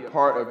not be a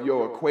part of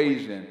your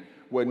equation.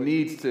 What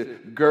needs to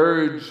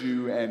gird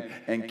you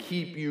and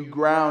keep you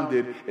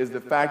grounded is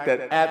the fact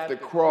that at the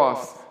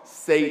cross,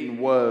 Satan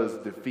was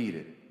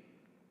defeated.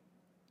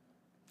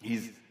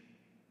 He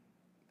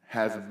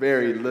has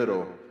very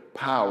little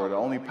power. The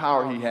only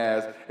power he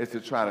has is to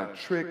try to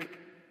trick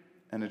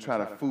and to try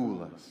to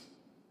fool us.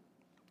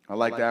 I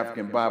like the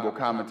African Bible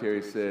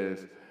commentary says,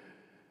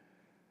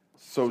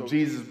 so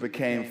Jesus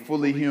became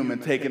fully human,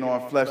 taking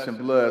on flesh and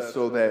blood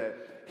so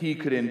that he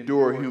could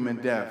endure human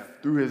death.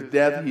 Through his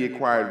death, he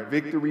acquired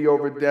victory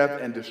over death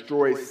and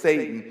destroyed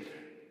Satan,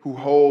 who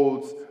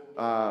holds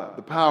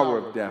the power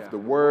of death. The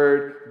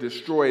word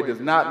destroy does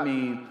not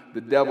mean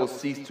the devil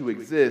ceased to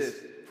exist,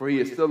 for he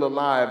is still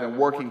alive and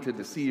working to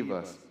deceive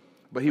us.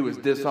 But he was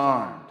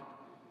disarmed,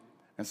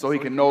 and so he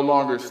can no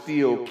longer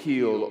steal,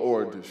 kill,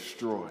 or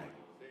destroy.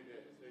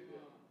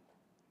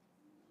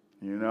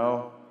 You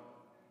know?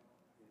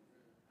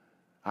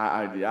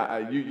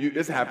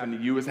 It's happened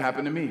to you, it's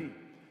happened to me.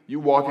 You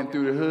walking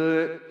through the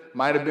hood,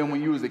 might have been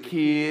when you was a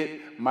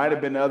kid, might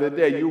have been the other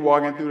day. You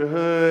walking through the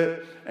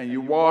hood, and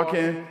you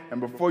walking, and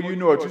before you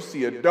know it, you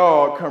see a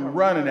dog come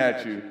running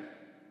at you.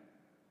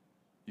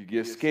 You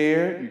get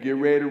scared, you get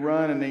ready to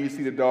run, and then you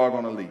see the dog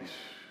on a leash.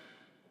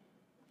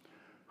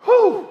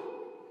 Whew!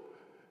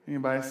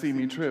 Anybody see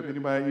me trip?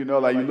 Anybody, you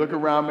look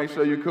around, make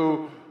sure you're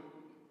cool.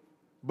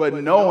 But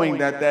knowing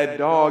that that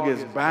dog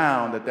is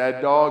bound,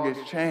 that dog is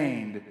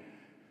chained,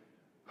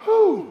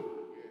 whew!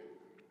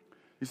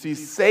 You see,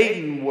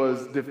 Satan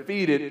was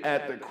defeated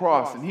at the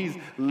cross, and he's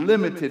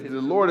limited.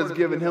 The Lord has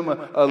given him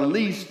a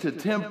leash to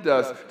tempt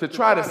us, to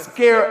try to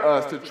scare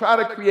us, to try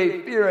to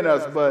create fear in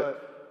us,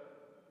 but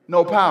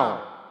no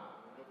power.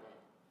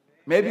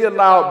 Maybe a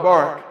loud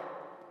bark,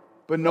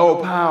 but no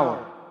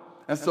power.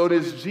 And so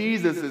this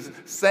Jesus is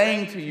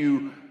saying to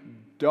you,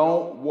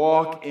 don't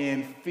walk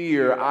in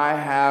fear. I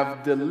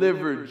have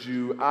delivered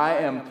you. I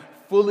am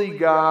fully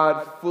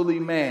God, fully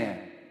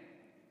man,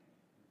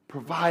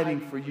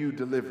 providing for you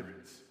deliverance.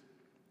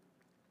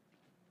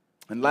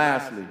 And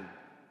lastly,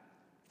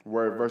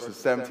 verses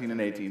 17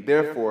 and 18.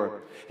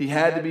 Therefore, he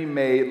had to be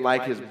made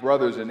like his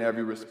brothers in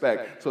every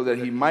respect, so that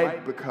he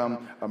might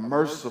become a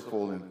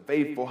merciful and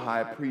faithful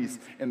high priest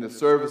in the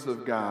service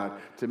of God,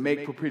 to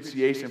make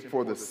propitiation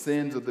for the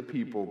sins of the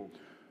people.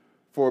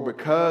 For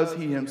because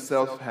he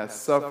himself has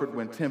suffered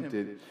when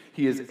tempted,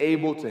 he is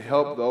able to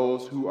help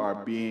those who are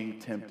being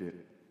tempted.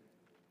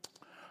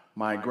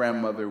 My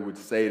grandmother would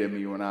say to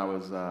me when I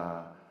was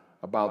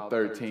about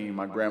 13,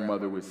 my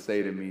grandmother would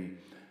say to me,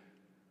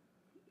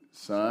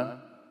 son,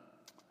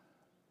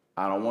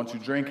 I don't want you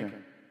drinking.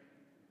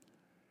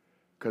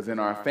 Because in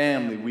our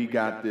family, we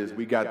got this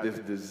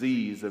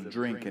disease of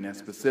drinking, and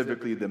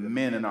specifically the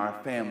men in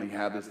our family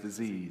have this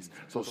disease.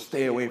 So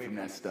stay away from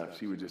that stuff.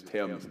 She would just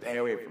tell me, stay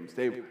away from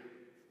it.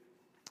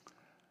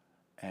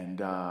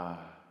 And I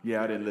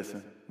didn't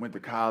listen. Went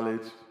to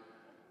college,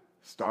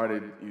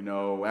 started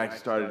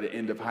at the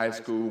end of high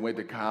school, went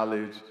to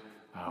college,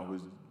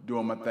 was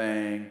doing my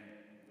thing.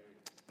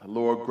 The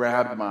Lord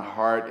grabbed my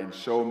heart and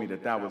showed me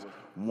that was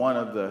one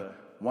of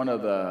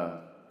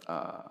the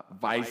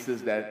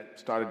vices that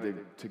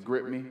started to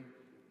grip me.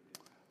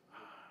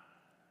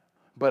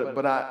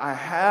 But I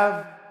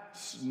have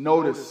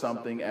noticed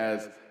something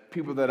as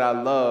people that I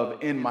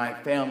love in my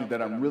family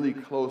that I'm really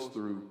close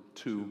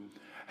to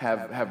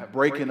have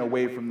breaking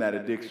away from that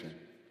addiction.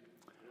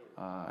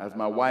 As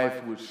my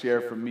wife would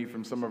share from me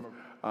from some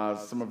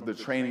of the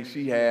training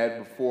she had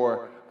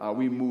before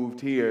we moved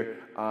here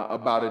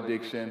about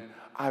addiction,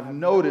 I've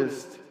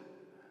noticed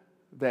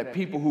that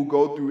people who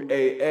go through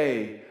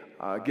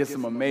AA get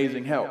some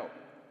amazing help.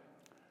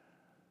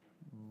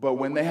 But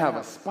when they have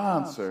a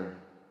sponsor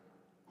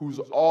who's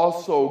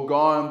also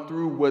gone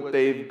through what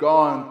they've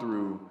gone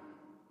through,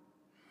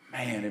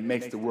 man, it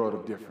makes the world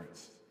of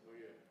difference.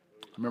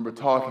 I remember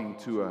talking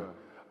to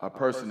a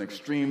person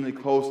extremely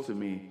close to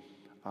me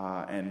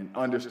and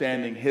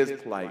understanding his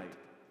plight,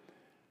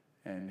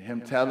 and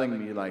him telling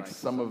me like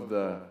some of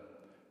the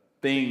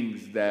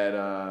things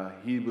that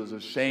he was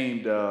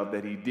ashamed of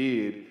that he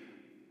did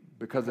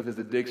because of his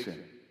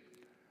addiction.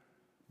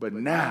 But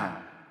now,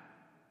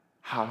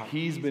 how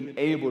he's been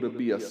able to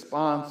be a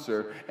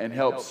sponsor and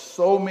help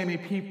so many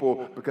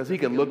people because he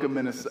can look them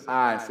in the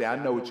eye and say,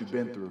 I know what you've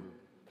been through.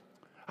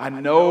 I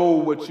know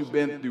what you've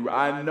been through.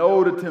 I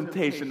know the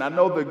temptation. I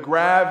know the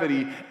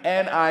gravity,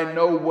 and I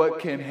know what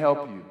can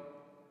help you.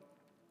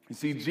 You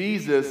see,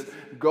 Jesus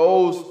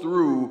goes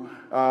through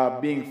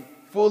being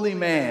fully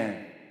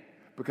man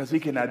because he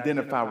can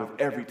identify with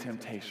every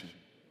temptation.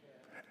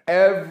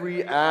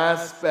 Every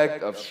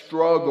aspect of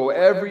struggle,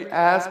 every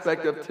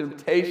aspect of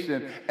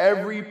temptation,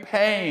 every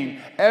pain,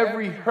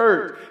 every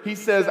hurt. He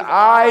says,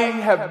 I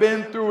have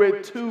been through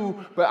it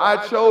too, but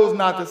I chose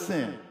not to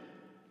sin.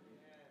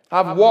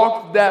 I've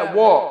walked that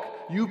walk.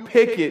 You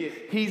pick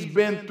it. He's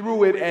been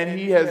through it, and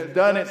he has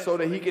done it so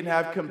that he can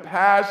have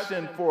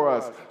compassion for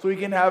us, so he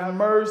can have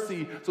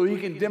mercy, so he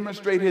can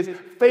demonstrate his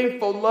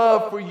faithful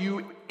love for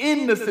you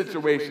in the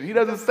situation. He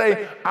doesn't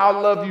say,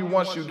 I'll love you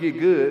once you get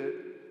good.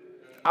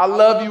 I'll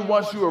love you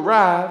once you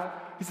arrive.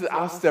 He says,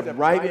 I'll step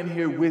right in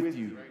here with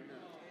you,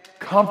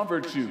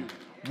 comfort you,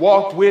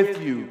 walk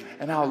with you,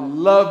 and I'll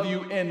love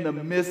you in the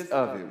midst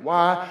of it.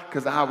 Why?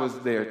 Because I was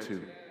there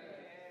too.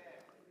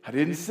 I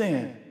didn't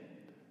sin,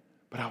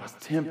 but I was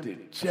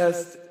tempted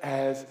just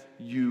as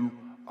you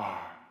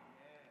are.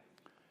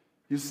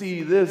 You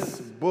see,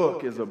 this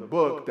book is a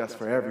book that's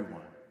for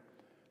everyone.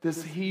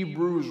 This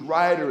Hebrews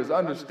writer is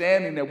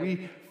understanding that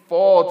we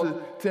fall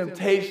to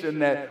temptation,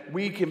 that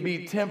we can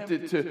be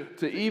tempted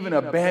to even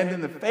abandon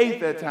the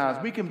faith at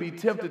times. We can be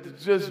tempted to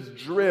just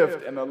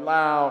drift and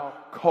allow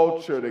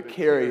culture to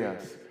carry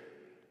us.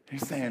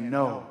 He's saying,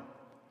 no,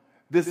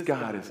 This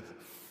God is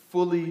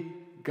fully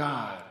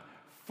God,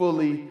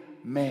 fully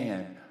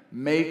man.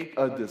 Make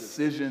a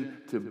decision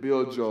to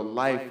build your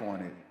life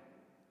on it.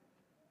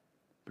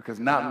 Because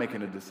not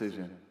making a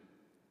decision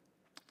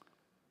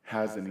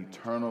has an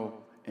eternal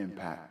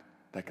impact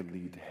that could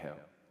lead to hell.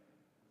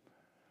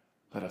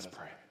 Let us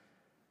pray.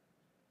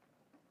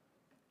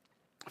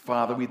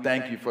 Father, we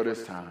thank you for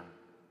this time.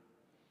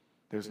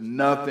 There's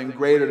nothing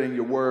greater than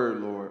your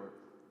word, Lord.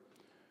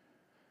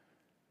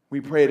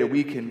 We pray that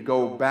we can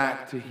go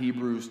back to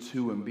Hebrews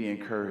 2 and be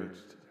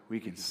encouraged. We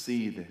can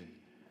see that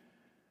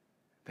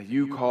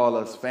you call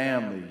us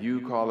family,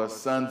 you call us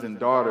sons and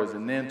daughters,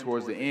 and then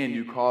towards the end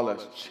you call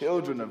us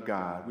children of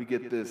God. We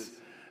get this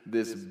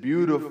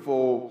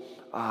beautiful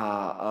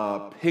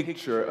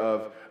picture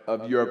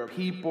of your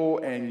people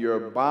and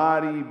your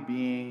body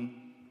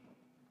being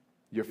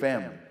your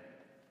family,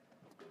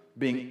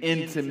 being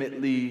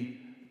intimately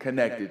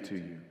connected to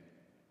you.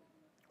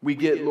 We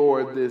get,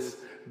 Lord, this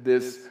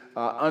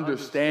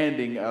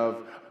understanding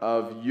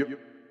of you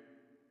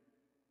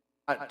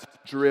not to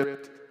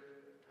drift,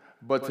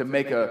 but to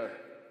make an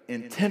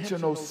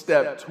intentional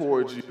step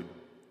towards you.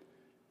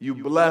 You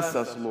bless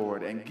us,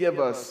 Lord, and give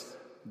us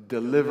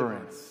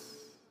deliverance.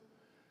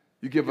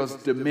 You give us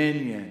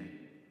dominion.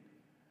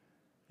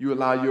 You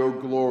allow your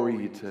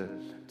glory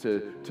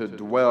to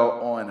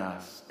dwell on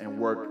us and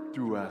work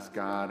through us,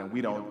 God, and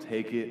we don't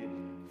take it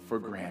for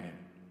granted.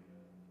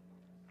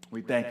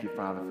 We thank you,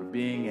 Father, for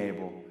being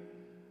able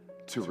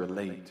to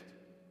relate,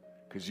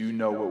 because you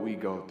know what we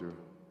go through,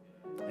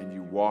 and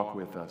you walk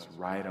with us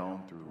right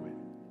on through it.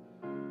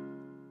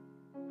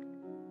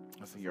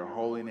 It's in your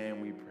holy name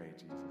we pray,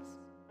 Jesus.